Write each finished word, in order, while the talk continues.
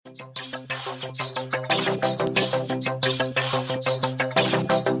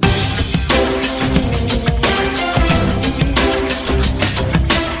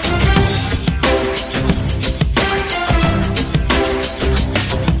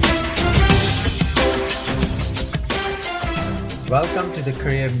Welcome to the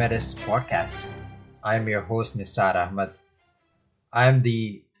Career Metis podcast. I'm your host Nisar Ahmed. I'm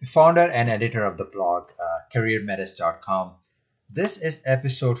the founder and editor of the blog careermetis.com. This is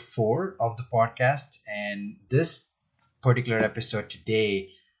episode 4 of the podcast, and this particular episode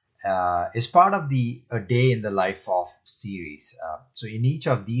today is part of the A Day in the Life of series. So in each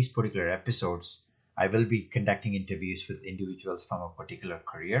of these particular episodes, I will be conducting interviews with individuals from a particular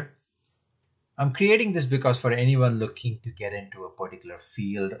career. I'm creating this because for anyone looking to get into a particular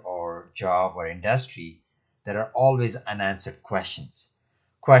field or job or industry, there are always unanswered questions.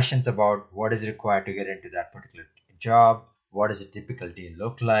 Questions about what is required to get into that particular job, what does a typical day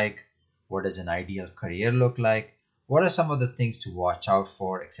look like, what does an ideal career look like, what are some of the things to watch out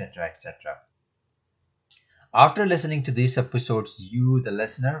for, etc., etc. After listening to these episodes, you, the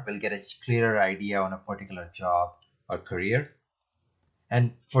listener, will get a clearer idea on a particular job or career.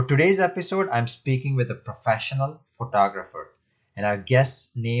 And for today's episode, I'm speaking with a professional photographer, and our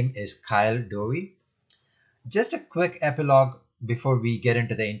guest's name is Kyle Dowie. Just a quick epilogue before we get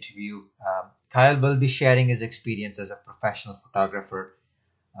into the interview. Kyle will be sharing his experience as a professional photographer,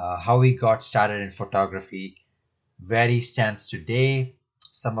 how he got started in photography, where he stands today,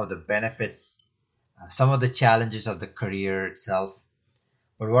 some of the benefits, some of the challenges of the career itself.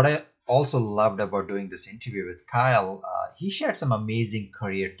 But what I also loved about doing this interview with Kyle, he shared some amazing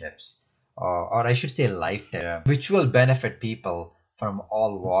career tips, or I should say life tips, which will benefit people from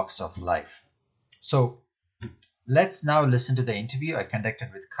all walks of life. So let's now listen to the interview I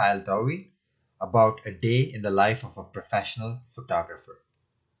conducted with Kyle Dowie about a day in the life of a professional photographer.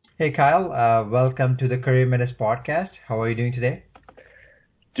 Hey Kyle, welcome to the Career Minutes podcast. How are you doing today?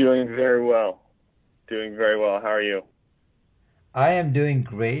 Doing very well. How are you? I am doing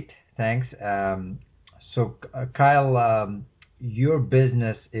great. Thanks. Kyle, your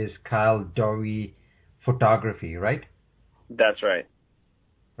business is Kyle Dowie Photography, right? That's right.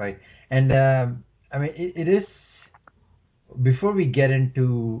 Right. And it is, before we get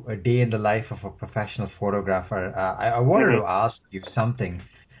into a day in the life of a professional photographer, I wanted to ask you something.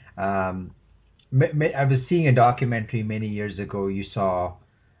 I was seeing a documentary many years ago. You saw,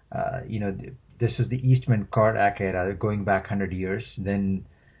 this was the Eastman Kodak era, going back 100 years. Then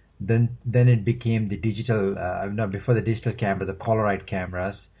it became the digital, before the digital camera, the Polaroid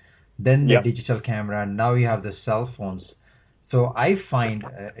cameras, then the digital camera, and now you have the cell phones. So I find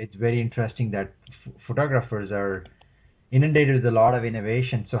it's very interesting that photographers are inundated with a lot of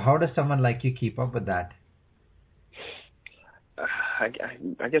innovation. So how does someone like you keep up with that?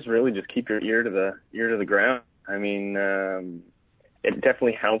 I guess really just keep your ear to the ground. I mean, it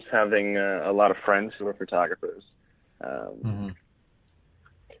definitely helps having a lot of friends who are photographers.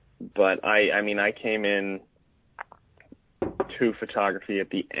 But I came in to photography at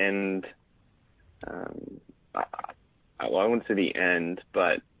the end. I wouldn't say the end,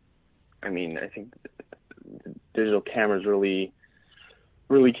 but I think the digital cameras really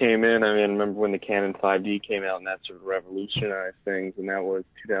came in. I remember when the Canon 5D came out, and that sort of revolutionized things, and that was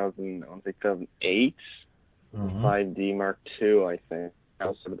 2008. 5D Mark II, I think. That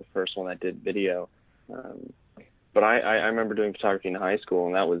was sort of the first one that did video. But I remember doing photography in high school,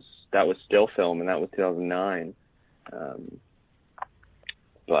 and that was still film, and that was 2009.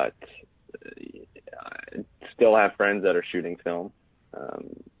 But I still have friends that are shooting film.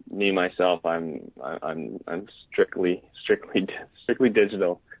 Me myself, I'm strictly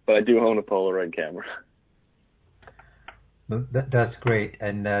digital, but I do own a Polaroid camera. That's great.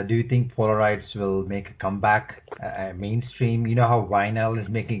 And do you think Polaroids will make a comeback mainstream? You know how vinyl is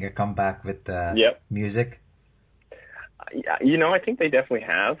making a comeback with music? I think they definitely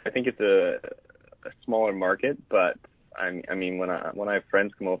have. I think it's a smaller market, but when I have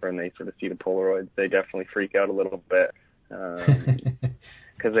friends come over and they sort of see the Polaroids, they definitely freak out a little bit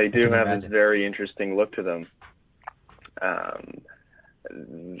because they do have this very interesting look to them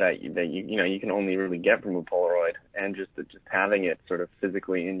that you can only really get from a Polaroid, and just having it sort of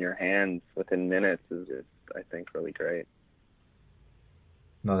physically in your hands within minutes is I think really great.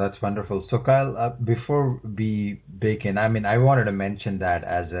 No, that's wonderful. So Kyle, before we begin, I wanted to mention that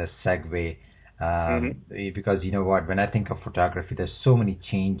as a segue, because you know what, when I think of photography, there's so many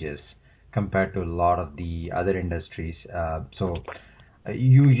changes compared to a lot of the other industries.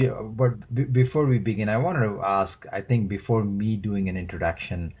 But before we begin, I wanted to ask, I think before me doing an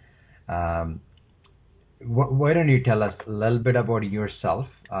introduction, why don't you tell us a little bit about yourself,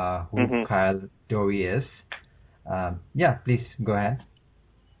 who Kyle Dowie is? Please go ahead.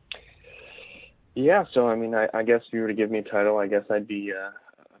 Yeah, so I guess if you were to give me a title, I guess I'd be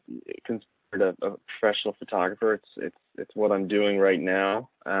considered a professional photographer. It's what I'm doing right now.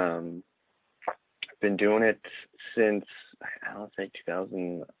 I've been doing it since, I don't say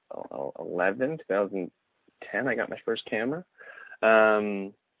 2011, 2010. I got my first camera.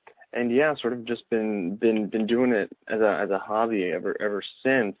 And yeah, sort of just been doing it as a hobby ever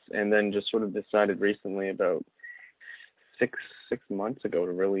since, and then just sort of decided recently, about six months ago,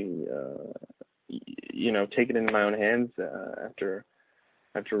 to really take it into my own hands, after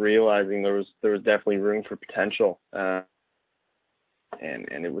realizing there was definitely room for potential, and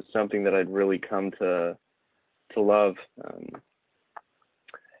it was something that I'd really come to love,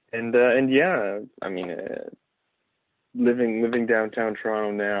 and yeah, I mean, living downtown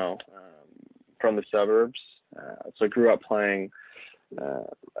Toronto now, from the suburbs. So I grew up playing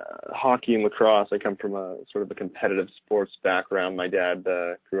hockey and lacrosse. I come from a sort of a competitive sports background. My dad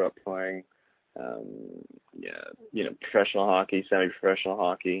grew up playing, professional hockey, semi-professional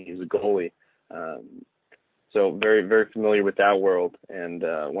hockey. He was a goalie. So very, very familiar with that world. And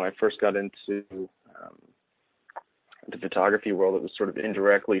when I first got into the photography world, it was sort of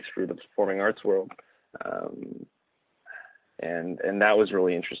indirectly through the performing arts world. And that was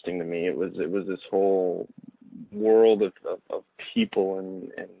really interesting to me. It was this whole world of people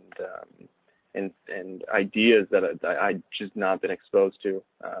and ideas that I'd just not been exposed to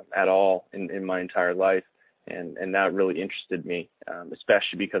at all in my entire life, and that really interested me,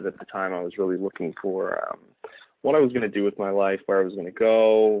 especially because at the time I was really looking for what I was going to do with my life, where I was going to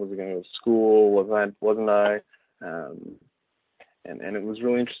go, was I going to go to school, wasn't I? And it was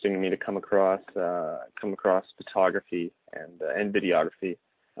really interesting to me to come across photography and videography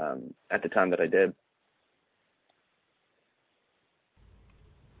at the time that I did.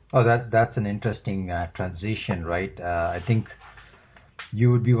 Oh, that's an interesting transition, right? I think you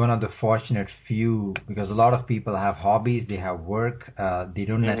would be one of the fortunate few, because a lot of people have hobbies, they have work, they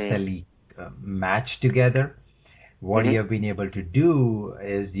don't necessarily match together. What you have been able to do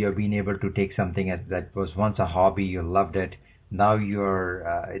is you've been able to take something that was once a hobby, you loved it. Now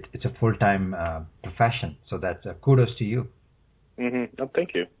it's a full-time profession. So that's kudos to you. Oh,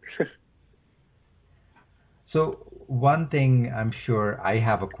 thank you. So one thing, I'm sure I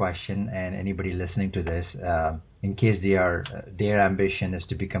have a question, and anybody listening to this, in case their ambition is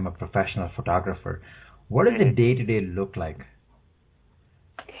to become a professional photographer, what does the day-to-day look like?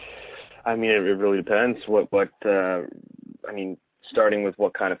 I mean, it really depends. Starting with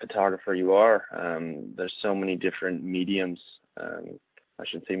what kind of photographer you are. There's so many different mediums.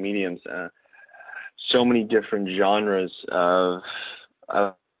 So many different genres of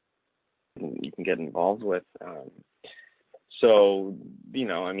you can get involved with.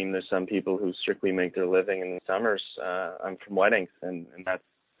 There's some people who strictly make their living in the summers. I'm from weddings, and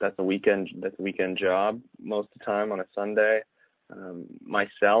that's a weekend job most of the time on a Sunday.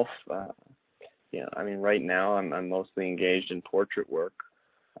 Myself, right now I'm mostly engaged in portrait work,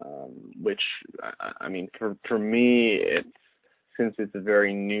 which for me, since it's a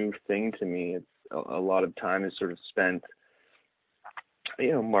very new thing to me, it's a lot of time is sort of spent,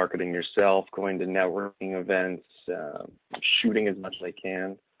 marketing yourself, going to networking events, shooting as much as I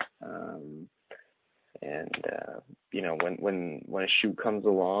can, when a shoot comes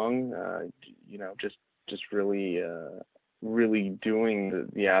along, just really doing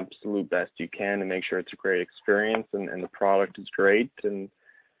the absolute best you can to make sure it's a great experience and the product is great, and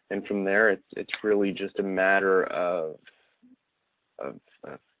from there it's really just a matter of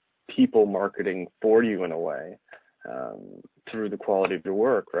people marketing for you in a way, through the quality of your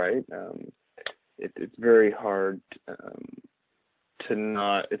work, right? It's very hard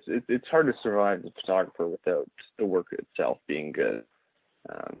it's hard to survive as a photographer without the work itself being good.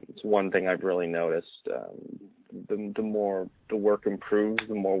 It's one thing I've really noticed. The more the work improves,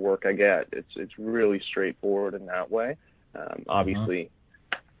 the more work I get. It's really straightforward in that way. Obviously,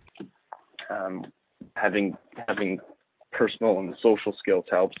 having personal and social skills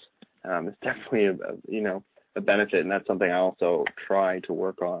helps. It's definitely a benefit, and that's something I also try to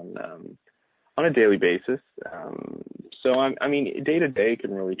work on a daily basis. Day to day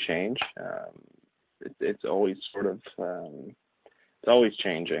can really change. It's always sort of it's always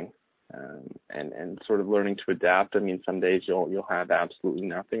changing, and sort of learning to adapt. Some days you'll have absolutely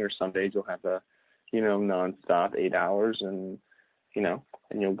nothing, or some days you'll have a nonstop 8 hours, and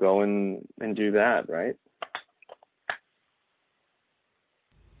you'll go and do that, right?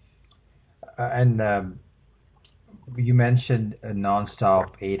 And you mentioned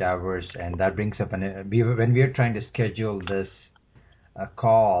nonstop 8 hours, and that brings up when we are trying to schedule this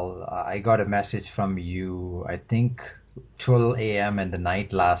call, I got a message from you, I think 12 a.m. in the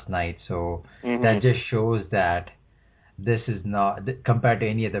night last night. So that just shows that this is not, compared to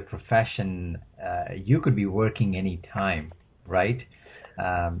any other profession, you could be working any time, right?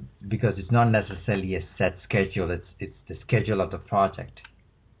 because it's not necessarily a set schedule. It's the schedule of the project.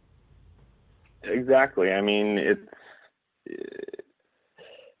 Exactly. I mean, it's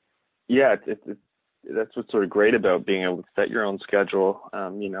that's what's sort of great about being able to set your own schedule.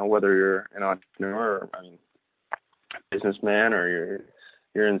 Whether you're an entrepreneur, or, I mean, businessman, or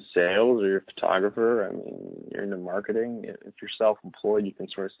you're in sales, or you're a photographer. I mean, you're into marketing. If you're self-employed, you can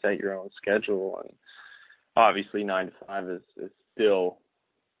sort of set your own schedule. And obviously, 9 to 5 is still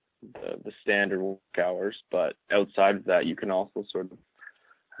the standard work hours. But outside of that, you can also sort of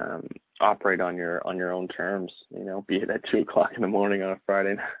operate on your own terms. Be it at 2:00 in the morning on a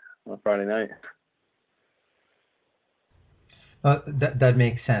Friday night. That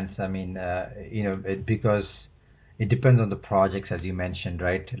makes sense. I mean, because it depends on the projects, as you mentioned,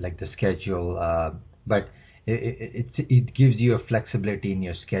 right? Like the schedule, but it gives you a flexibility in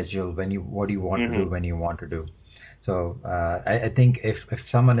your schedule what you want to do when you want to do. So I think if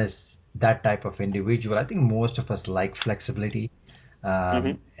someone is that type of individual, I think most of us like flexibility,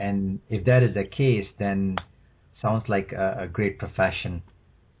 and if that is the case, then sounds like a great profession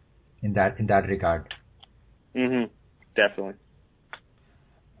in that regard. Definitely.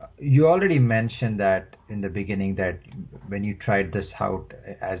 You already mentioned that in the beginning that when you tried this out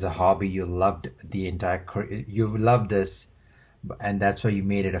as a hobby, you loved the entire you loved this, and that's why you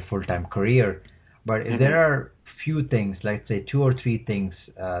made it a full-time career. But if there are few things, let's say 2 or 3 things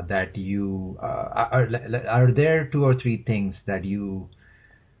that you are there 2 or 3 things that you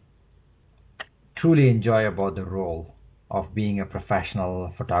truly enjoy about the role of being a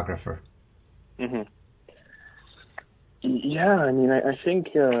professional photographer? Yeah, I mean, I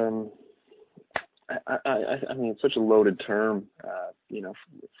think, I mean, it's such a loaded term,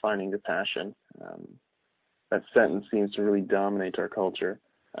 finding your passion. That sentence seems to really dominate our culture.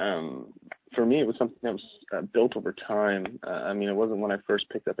 For me, it was something that was built over time. I mean, it wasn't when I first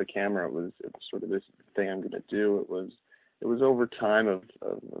picked up a camera. It was sort of this thing I'm going to do. It was over time of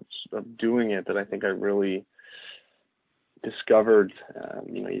doing it that I think I really discovered.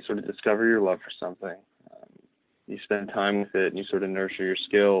 You sort of discover your love for something. You spend time with it, and you sort of nurture your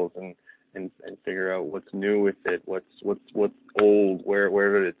skills and figure out what's new with it, what's old,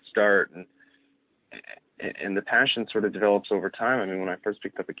 where did it start, and the passion sort of develops over time. I mean, when I first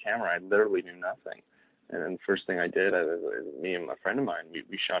picked up a camera, I literally knew nothing, and then the first thing I did, me and a friend of mine,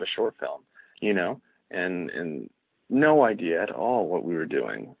 we shot a short film, and no idea at all what we were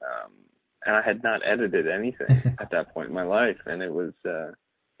doing, and I had not edited anything at that point in my life, and it was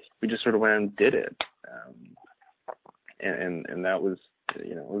we just sort of went and did it. And that was,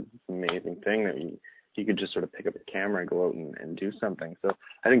 it was an amazing thing that you could just sort of pick up a camera and go out and do something. So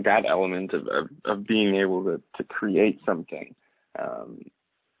I think that element of being able to create something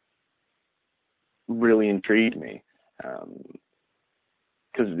really intrigued me.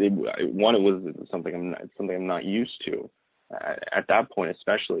 Because it was something I'm not used to. At that point,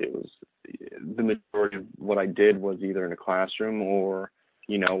 especially, it was the majority of what I did was either in a classroom or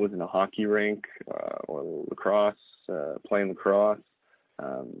it was in a hockey rink or lacrosse, playing lacrosse.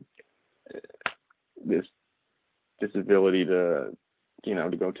 This ability to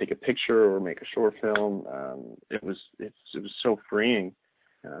go take a picture or make a short film. It was so freeing.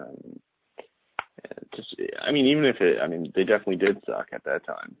 Even if they definitely did suck at that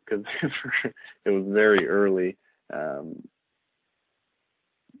time because it was very early.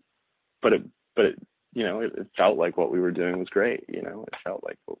 But it felt like what we were doing was great. It felt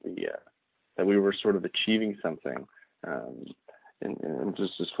like that we were sort of achieving something, in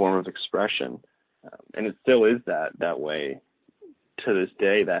just this form of expression. And it still is that way to this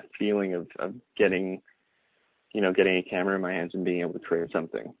day, that feeling of getting a camera in my hands and being able to create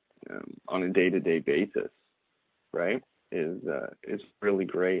something on a day-to-day basis, right, is really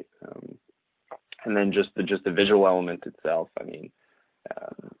great. And then just the visual element itself. I mean,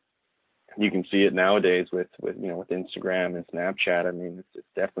 you can see it nowadays with Instagram and Snapchat. I mean, it's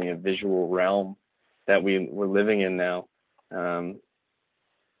definitely a visual realm that we're living in now, and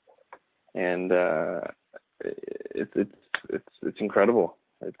it's incredible.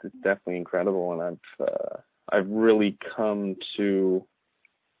 It's definitely incredible, and I've really come to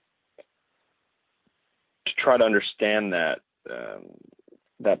try to understand that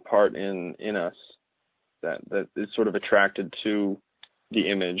part in us that is sort of attracted to the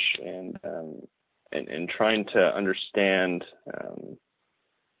image and trying to understand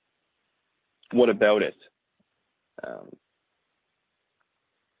what about it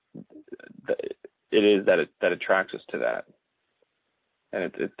it is that attracts us to that, and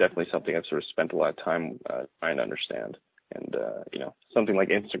it's definitely something I've sort of spent a lot of time trying to understand. And something like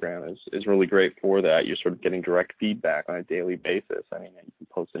Instagram is really great for that. You're sort of getting direct feedback on a daily basis. I mean, you can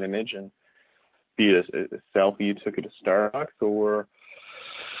post an image, and be it a selfie you took at a Starbucks, or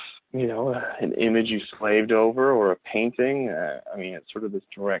an image you slaved over, or a painting. I mean, it's sort of this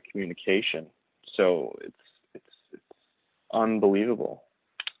direct communication. So it's unbelievable.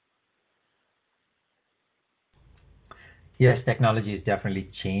 Yes, technology has definitely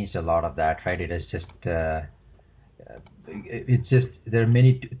changed a lot of that, right? It is just, it's just, there are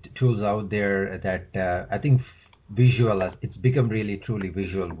many tools out there that I think it's become really truly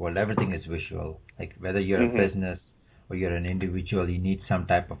visual world. Everything is visual. Like whether you're a business or you're an individual, you need some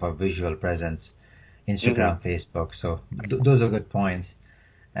type of a visual presence. Instagram, Facebook. So those are good points.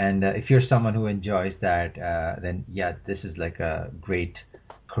 And if you're someone who enjoys that, then yeah, this is like a great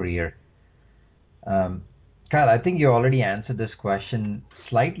career. Kyle, I think you already answered this question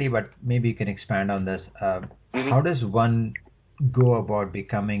slightly, but maybe you can expand on this. How does one go about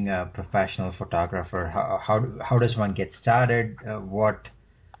becoming a professional photographer? How does one get started? What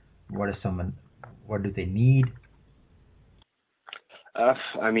do they need?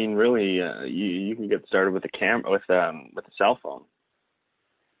 I mean, really, you can get started with a camera, with a cell phone.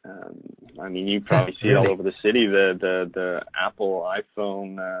 I mean, you probably see really? it all over the city. The Apple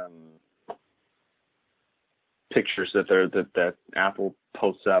iPhone pictures that Apple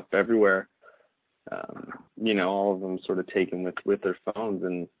posts up everywhere. All of them sort of taken with their phones,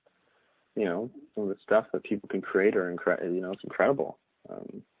 and some of the stuff that people can create are it's incredible.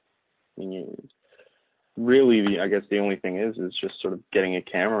 Really, I guess the only thing is just sort of getting a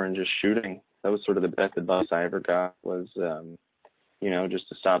camera and just shooting. That was sort of the best advice I ever got, was just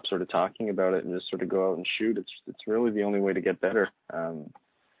to stop sort of talking about it and just sort of go out and shoot. It's really the only way to get better.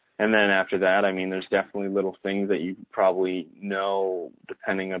 And then after that, I mean, there's definitely little things that you probably know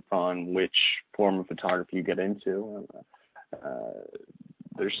depending upon which form of photography you get into.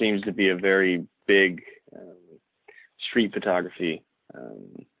 There seems to be a very big street photography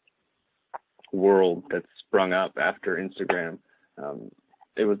world that's sprung up after Instagram.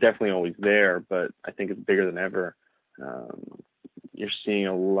 It was definitely always there, but I think it's bigger than ever. You're seeing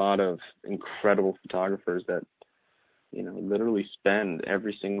a lot of incredible photographers that literally spend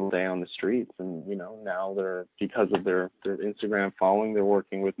every single day on the streets, and now they're, because of their Instagram following, they're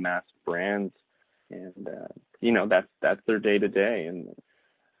working with mass brands, and that's their day to day. And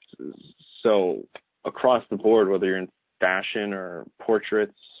so across the board, whether you're in fashion or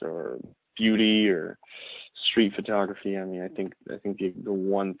portraits or beauty or street photography, I mean, I think the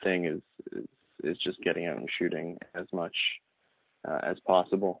one thing is just getting out and shooting as much as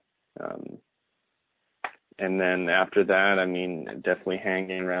possible. And then after that, I mean, definitely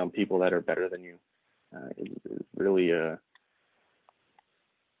hanging around people that are better than you is really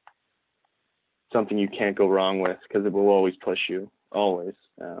something you can't go wrong with, because it will always push you, always,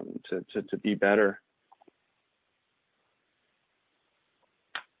 to be better.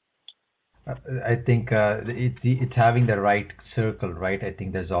 I think it's having the right circle, right? I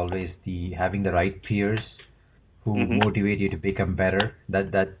think there's always having the right peers who motivate you to become better.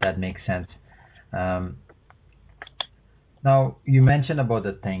 That makes sense. Now, you mentioned about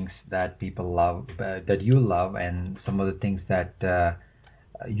the things that people love, that you love, and some of the things that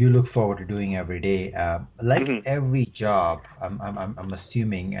you look forward to doing every day. Like every job, I'm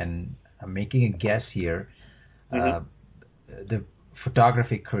assuming, and I'm making a guess here. The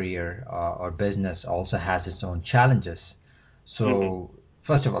photography career or business also has its own challenges. So,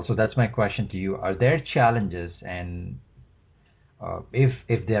 first of all, so that's my question to you: are there challenges, and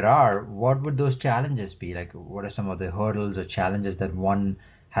if there are, what would those challenges be? Like, what are some of the hurdles or challenges that one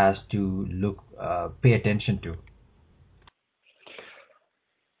has to pay attention to?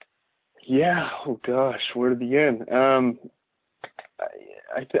 Yeah. Oh gosh, where to begin?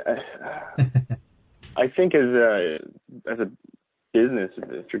 I think as a business,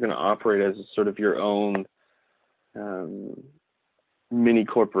 if you're going to operate as sort of your own mini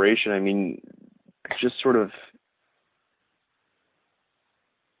corporation, I mean, just sort of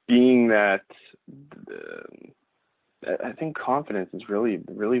being that, I think confidence is really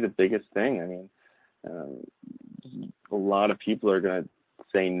the biggest thing. I mean, a lot of people are going to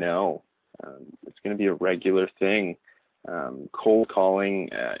say no. It's going to be a regular thing. Cold calling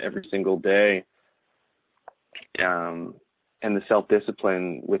every single day, and the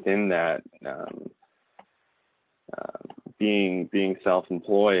self-discipline within that, being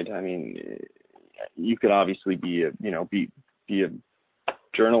self-employed. I mean, you could obviously be a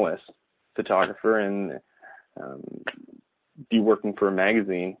journalist, photographer, and be working for a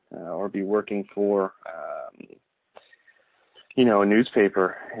magazine, or be working for a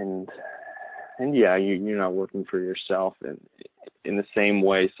newspaper, and yeah, you're not working for yourself in the same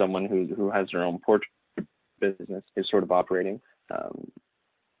way someone who has their own portrait business is sort of operating.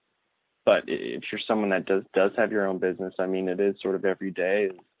 But if you're someone that does have your own business, I mean, it is sort of every day.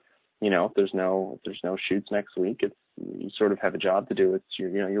 If there's no shoots next week, you sort of have a job to do. It's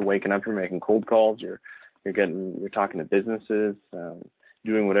you're waking up, you're making cold calls, you're talking to businesses,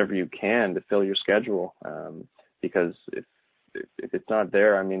 doing whatever you can to fill your schedule. Because if it's not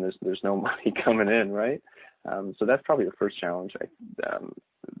there, I mean, there's no money coming in, right? So that's probably the first challenge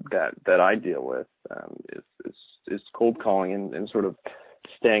that I deal with is cold calling and sort of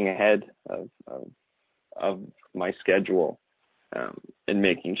staying ahead of my schedule, and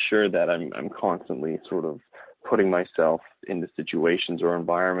making sure that I'm constantly sort of putting myself into situations or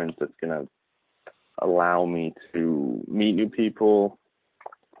environments that's going to allow me to meet new people,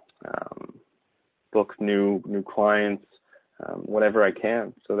 book new clients, whatever I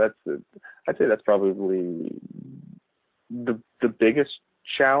can. So I'd say that's probably the biggest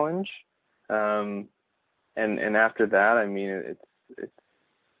challenge. And after that, I mean, it's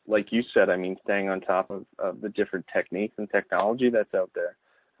like you said, I mean, staying on top of the different techniques and technology that's out there,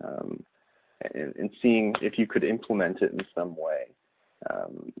 and seeing if you could implement it in some way,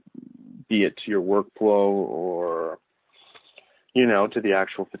 be it to your workflow or, to the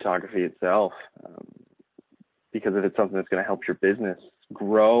actual photography itself. Because if it's something that's going to help your business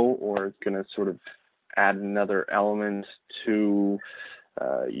grow, or it's going to sort of add another element to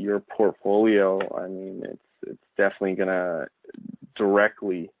your portfolio, I mean, it's definitely going to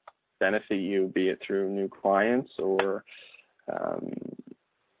directly benefit you, be it through new clients or,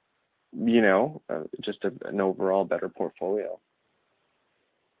 just an overall better portfolio.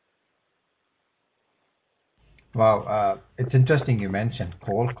 Wow, it's interesting you mentioned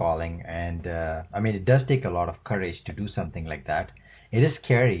cold calling, and I mean, it does take a lot of courage to do something like that. It is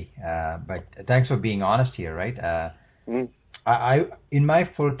scary, but thanks for being honest here, right? I in my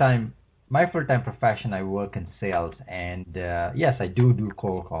full-time profession, I work in sales, and yes, I do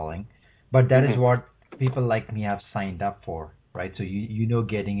cold calling, but that is what people like me have signed up for, right? So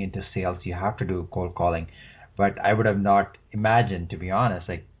getting into sales, you have to do cold calling, but I would have not imagined, to be honest,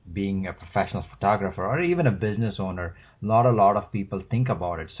 like being a professional photographer or even a business owner. Not a lot of people think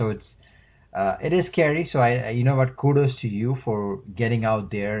about it, so it is scary. So kudos to you for getting out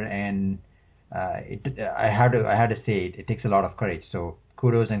there, and I had to say it takes a lot of courage. So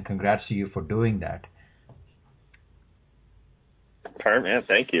kudos and congrats to you for doing that. Man,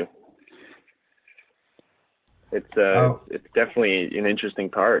 thank you. It's definitely an interesting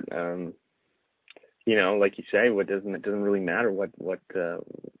part. Like you say, it doesn't really matter what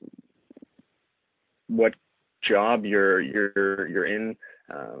job you're in.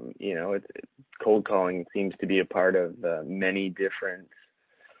 It's cold calling seems to be a part of many different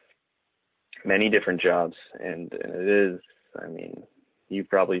jobs, and it is. I mean, you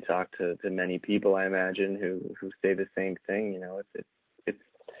probably talked to many people, I imagine, who say the same thing.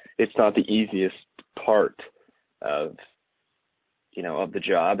 It's not the easiest part of the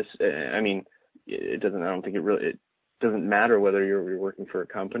job. I mean, it doesn't. I don't think it doesn't matter whether you're working for a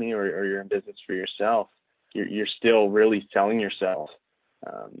company or you're in business for yourself. You're still really selling yourself.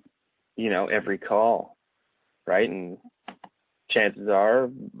 Every call, right? And chances are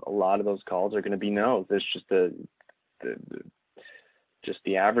a lot of those calls are going to be no's. It's just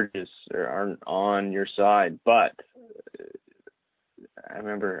the averages aren't on your side. But I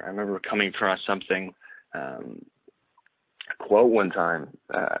remember coming across something, a quote one time.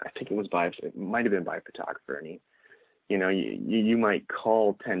 I think it might have been by a photographer, and you might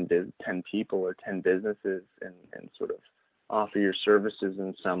call 10 people or 10 businesses and sort of offer your services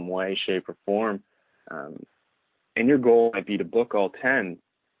in some way, shape, or form. And your goal might be to book all 10,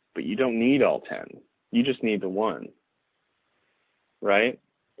 but you don't need all 10. You just need the one, right?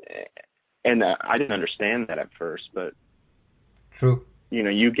 And I didn't understand that at first, but true.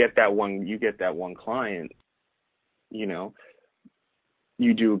 You get that one client, you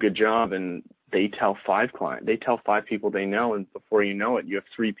do a good job, and they tell 5 people they know, and before you know it, you have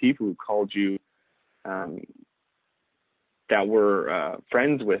 3 people who called you that were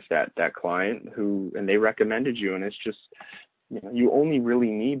friends with that client and they recommended you. And it's just, you only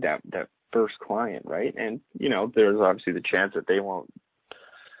really need that first client, right? And there's obviously the chance that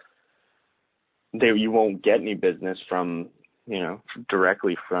you won't get any business from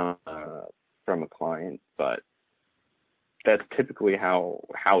directly from a client, but that's typically how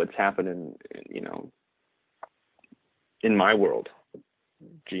it's happened in my world.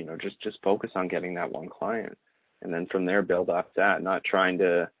 Just focus on getting that one client, and then from there build off that, not trying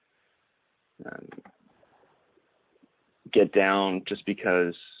to get down just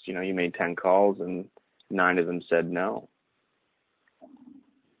because, you made 10 calls and 9 of them said no.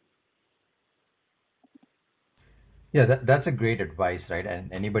 Yeah, that's a great advice, right?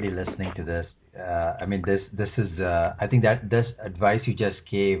 And anybody listening to this, I mean, this is, I think that this advice you just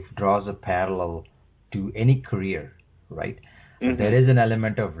gave draws a parallel to any career, right? There is an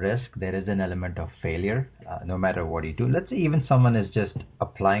element of risk, there is an element of failure, no matter what you do. Let's say even someone is just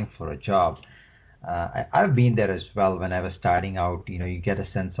applying for a job. I've been there as well when I was starting out. You get a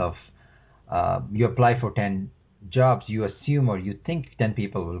sense of, you apply for 10 jobs, you assume or you think 10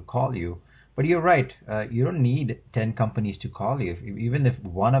 people will call you. But you're right. You don't need 10 companies to call you. Even if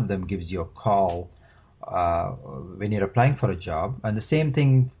one of them gives you a call when you're applying for a job, and the same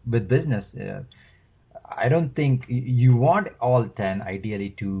thing with business. I don't think you want all 10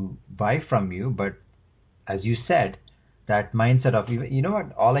 ideally to buy from you, but as you said, that mindset of,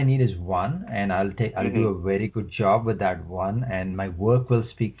 what, all I need is one, and I'll do a very good job with that one, and my work will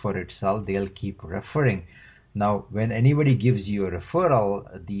speak for itself. They'll keep referring. Now, when anybody gives you a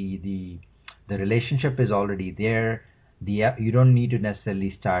referral, the relationship is already there. You don't need to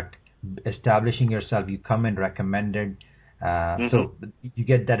necessarily start establishing yourself. You come and recommended, so you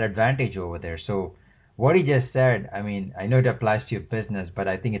get that advantage over there. So what he just said, I mean, I know it applies to your business, but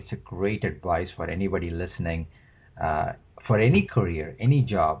I think it's a great advice for anybody listening, for any career, any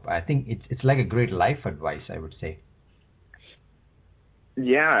job. I think it's like a great life advice, I would say.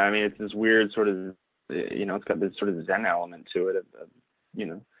 Yeah, I mean, it's this weird sort of, it's got this sort of Zen element to it of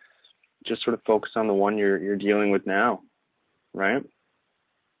just sort of focus on the one you're dealing with now, right?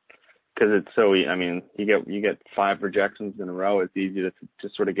 Because it's so, I mean, you get 5 rejections in a row. It's easy to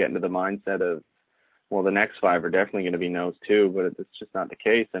just sort of get into the mindset of, well, the next 5 are definitely going to be no's too, but it's just not the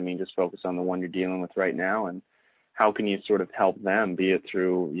case. I mean, just focus on the one you're dealing with right now, and how can you sort of help them, be it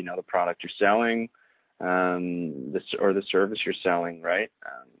through, the product you're selling, or the service you're selling, right?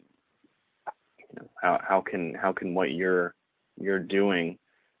 How can what you're doing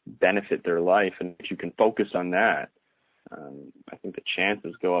benefit their life? And if you can focus on that, I think the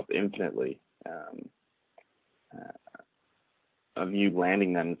chances go up infinitely of you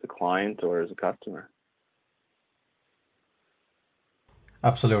landing them as a client or as a customer.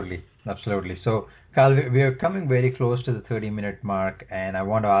 Absolutely. So, Kyle, we are coming very close to the 30-minute mark, and I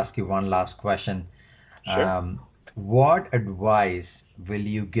want to ask you one last question. Sure. What advice will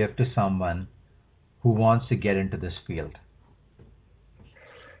you give to someone who wants to get into this field?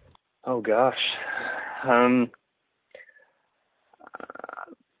 Oh gosh,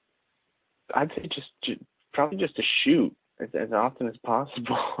 I'd say probably just to shoot as often as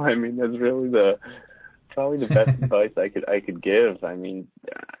possible. I mean, that's really probably the best advice I could give. I mean,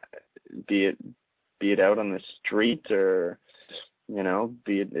 be it out on the street or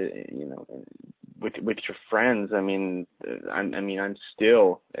be it with your friends. I mean, I'm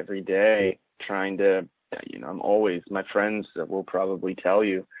still every day trying to. My friends will probably tell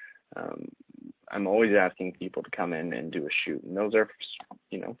you, I'm always asking people to come in and do a shoot, and those are,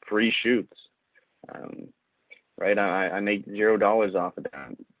 free shoots, right? I make $0 off of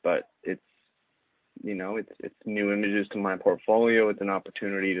that, but it's new images to my portfolio. It's an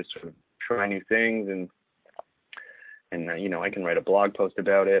opportunity to sort of try new things, and I can write a blog post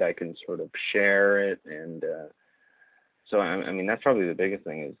about it. I can sort of share it, and so I mean that's probably the biggest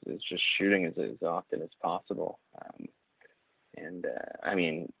thing is just shooting as often as possible. I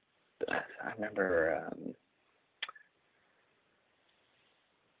mean, I remember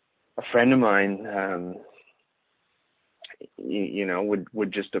a friend of mine,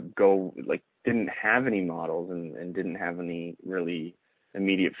 would just go, like, didn't have any models and didn't have any really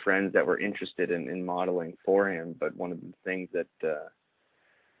immediate friends that were interested in modeling for him. But one of the things that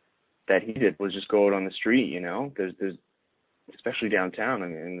he did was just go out on the street. There's especially downtown. I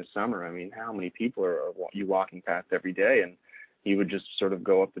mean, in the summer, I mean, how many people are you walking past every day? And he would just sort of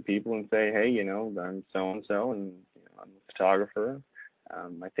go up to people and say, hey, I'm so-and-so, and I'm a photographer.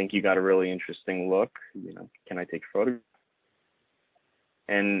 I think you got a really interesting look. Can I take a photograph?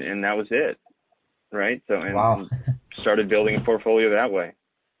 And that was it, right? So Wow. started building a portfolio that way,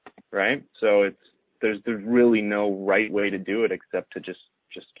 right? So there's really no right way to do it except to just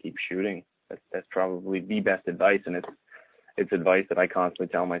keep shooting. That's probably the best advice, and it's advice that I constantly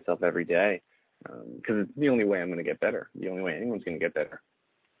tell myself every day, because it's the only way I'm going to get better. The only way anyone's going to get better.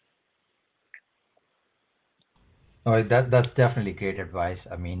 Oh, that's definitely great advice.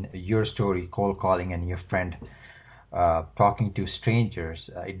 I mean, your story, cold calling, and your friend talking to strangers,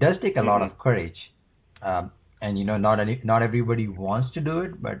 it does take a lot of courage. And not everybody wants to do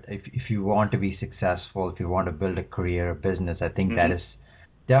it, but if you want to be successful, if you want to build a career, a business, I think that is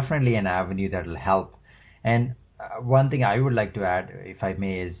definitely an avenue that will help. And one thing I would like to add, if I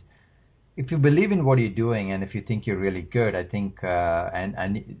may, is if you believe in what you're doing and if you think you're really good, I think and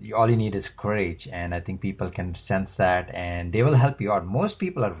all you need is courage, and I think people can sense that and they will help you out. Most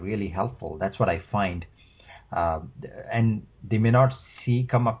people are really helpful. That's what I find, uh, and they may not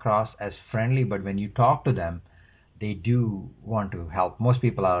come across as friendly, but when you talk to them, they do want to help. Most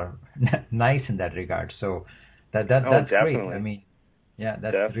people are nice in that regard. So that's great. I Definitely. mean, yeah,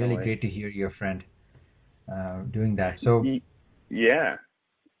 that's really Definitely. great to hear your friend doing that. So Yeah.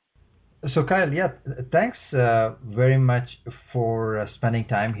 So Kyle, yeah, thanks very much for spending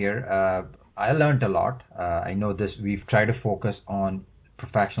time here. I learned a lot. I know this. We've tried to focus on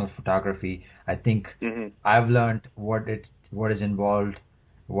professional photography. I think Hmm. I've learned what is involved,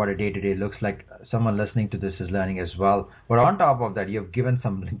 what a day to day looks like. Someone listening to this is learning as well. But on top of that, you've given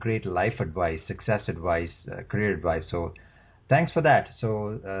some great life advice, success advice, career advice. So thanks for that.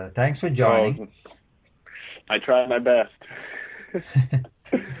 So thanks for Oh, joining. I tried my best.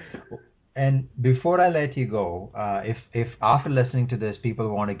 And before I let you go, if after listening to this, people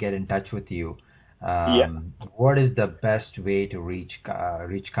want to get in touch with you, Yeah. what is the best way to reach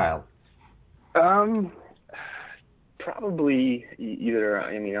Kyle? Um, Probably either,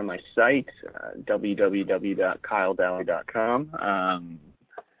 I mean, on my site, www.kyledowie.com.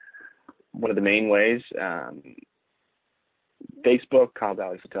 One of the main ways, Facebook, Kyle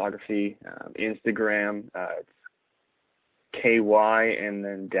Dowie Photography, Instagram, it's KY and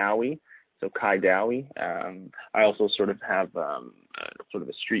then Dowie, so Kai Dowie. I also sort of have sort of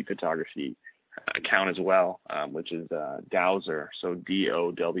a street photography account as well, which is Dowser, so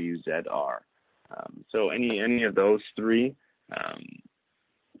DOWZR. So any of those three,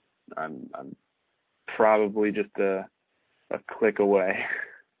 I'm probably just a click away,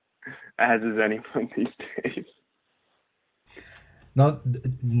 as is anyone these days. No,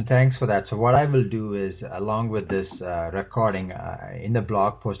 thanks for that. So what I will do is, along with this recording, in the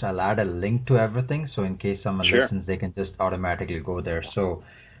blog post, I'll add a link to everything. So in case someone Sure. listens, they can just automatically go there. So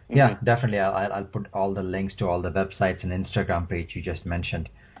Hmm. yeah, definitely, I'll put all the links to all the websites and Instagram page you just mentioned.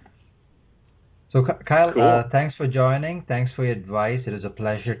 So Kyle, Cool. thanks for joining. Thanks for your advice. It was a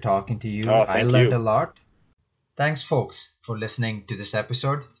pleasure talking to you. Oh, I thank learned you. a lot. Thanks, folks, for listening to this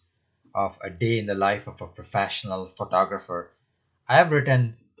episode of A Day in the Life of a Professional Photographer. I have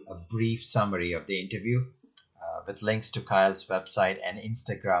written a brief summary of the interview with links to Kyle's website and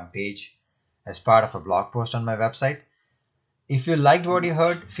Instagram page as part of a blog post on my website. If you liked what you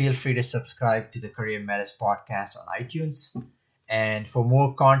heard, feel free to subscribe to the Career Matters podcast on iTunes. And for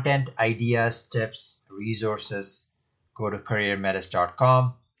more content, ideas, tips, resources, go to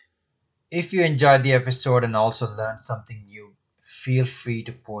careermatters.com. If you enjoyed the episode and also learned something new, feel free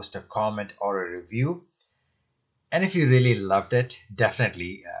to post a comment or a review. And if you really loved it,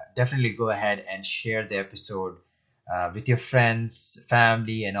 definitely go ahead and share the episode with your friends,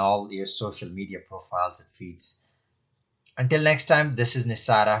 family, and all your social media profiles and feeds. Until next time, this is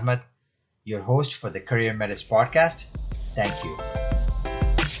Nisar Ahmed, your host for the Career Matters podcast. Thank you.